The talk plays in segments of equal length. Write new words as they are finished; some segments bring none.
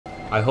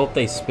I hope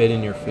they spit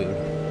in your food.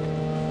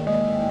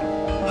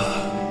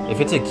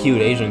 If it's a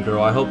cute Asian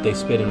girl, I hope they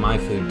spit in my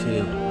food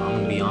too. I'm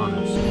gonna be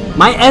honest.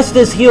 My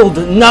Estes healed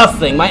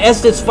nothing. My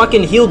Estes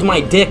fucking healed my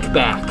dick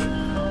back.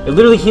 It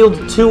literally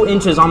healed 2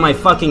 inches on my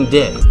fucking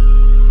dick.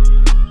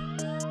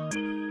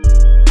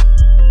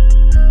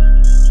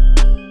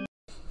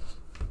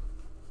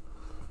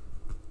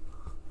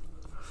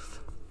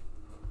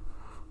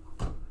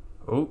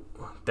 Oh,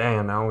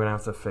 damn, now I'm gonna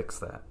have to fix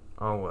that.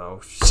 Oh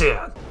well, shit.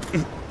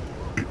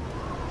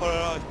 Oh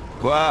là là.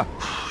 Quoi?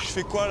 Je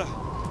fais quoi là?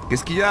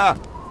 Qu'est-ce qu'il y a?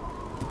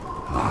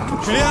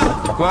 Julien!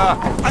 Quoi?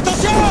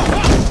 Attention!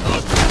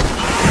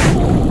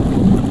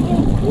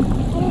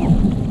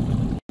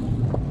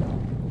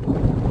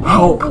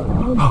 Oh.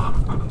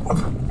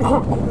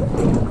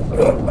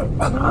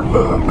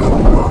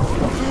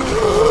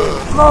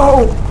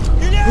 No!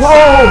 No!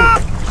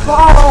 No!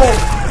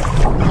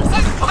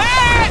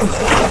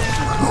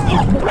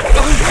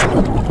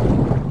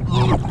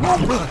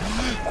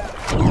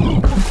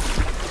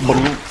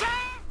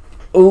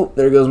 Oh,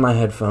 there goes my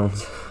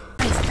headphones.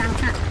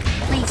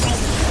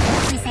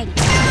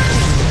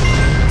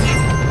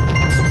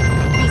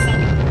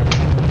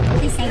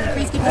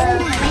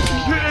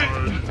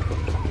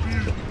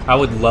 I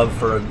would love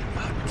for a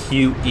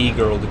cute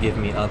e-girl to give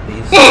me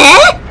uppies.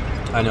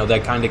 I know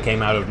that kind of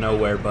came out of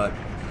nowhere, but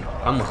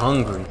I'm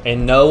hungry.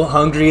 And no,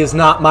 hungry is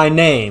not my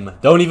name.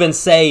 Don't even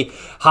say,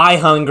 hi,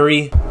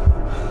 hungry.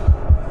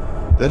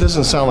 That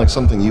doesn't sound like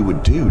something you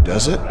would do,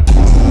 does it?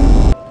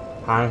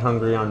 Hi,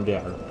 hungry, I'm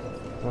dead.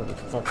 What the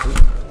fuck?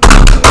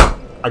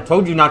 I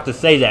told you not to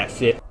say that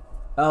shit.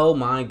 Oh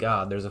my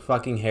god, there's a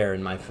fucking hair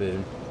in my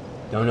food.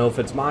 Don't know if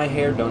it's my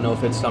hair, don't know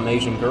if it's some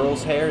Asian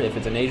girl's hair. If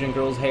it's an Asian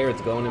girl's hair,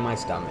 it's going in my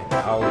stomach.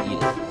 I'll eat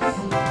it.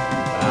 But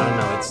I don't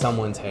know, it's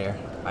someone's hair.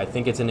 I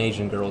think it's an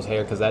Asian girl's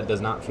hair because that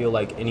does not feel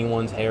like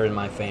anyone's hair in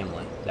my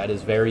family. That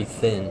is very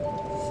thin.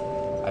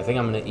 I think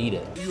I'm gonna eat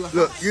it.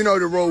 Look, you know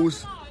the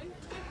rules.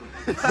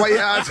 Wait,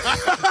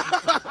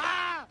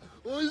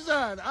 what is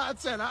that? I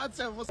 10.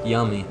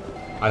 Yummy.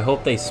 I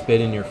hope they spit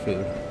in your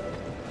food.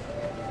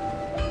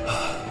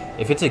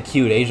 If it's a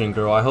cute Asian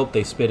girl, I hope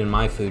they spit in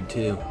my food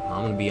too.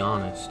 I'm gonna be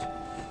honest.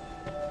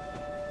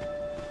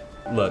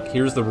 Look,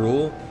 here's the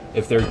rule.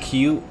 If they're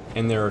cute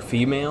and they're a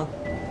female,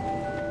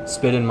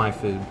 spit in my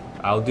food.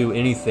 I'll do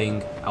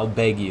anything. I'll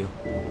beg you.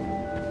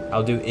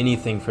 I'll do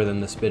anything for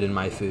them to spit in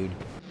my food.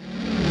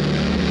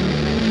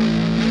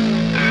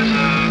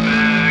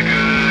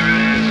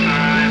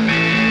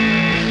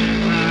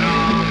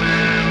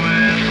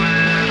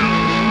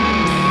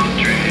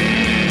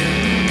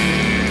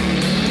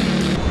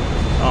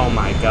 Oh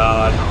my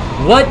god.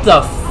 What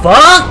the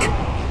fuck?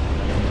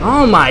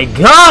 Oh my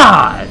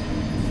god!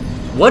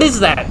 What is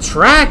that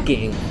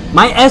tracking?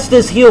 My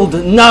Estes healed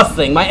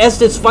nothing. My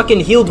Estes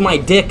fucking healed my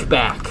dick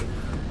back.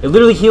 It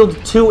literally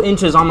healed 2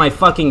 inches on my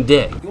fucking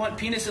dick. You want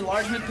penis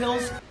enlargement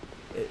pills?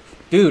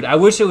 Dude, I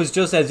wish it was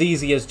just as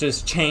easy as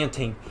just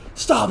chanting,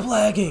 "Stop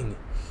lagging!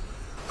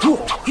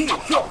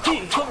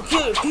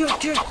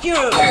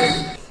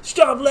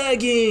 Stop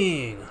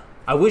lagging!"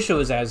 I wish it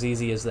was as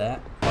easy as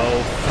that.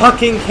 Oh,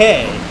 fucking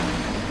K.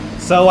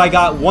 So I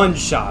got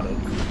one-shotted.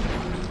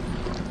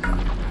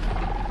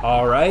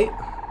 Alright.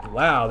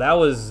 Wow, that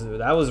was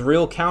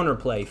real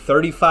counterplay.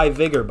 35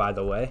 vigor, by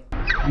the way.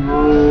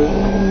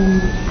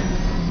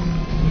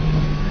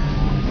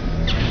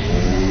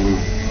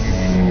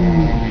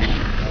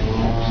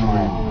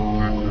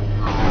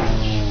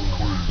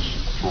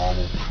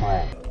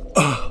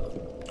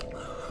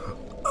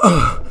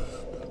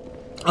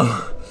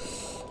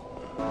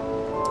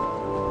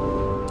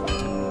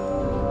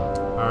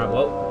 Alright,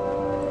 well,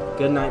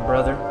 good night,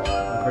 brother.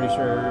 I'm pretty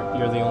sure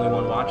you're the only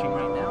one watching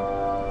right now.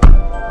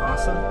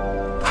 Awesome.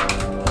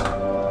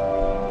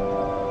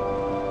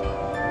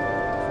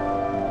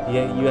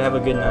 Yeah, you have a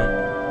good night.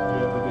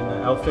 You have a good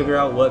night. I'll figure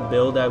out what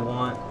build I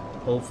want,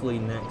 hopefully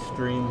next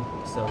stream,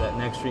 so that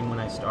next stream when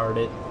I start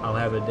it, I'll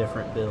have a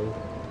different build.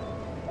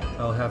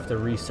 I'll have to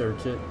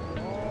research it.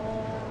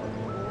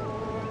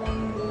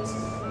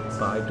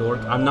 Bye,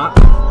 dork. I'm not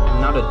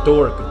a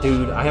dork,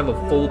 dude. I have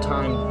a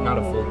full-time, not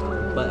a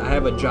full-time, but I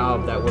have a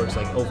job that works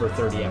like over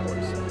 30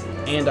 hours.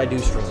 And I do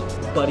streams.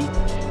 Buddy,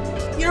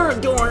 you're a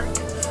dork.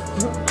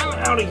 I'm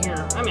out of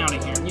here. I'm out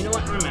of here. You know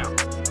what? I'm out.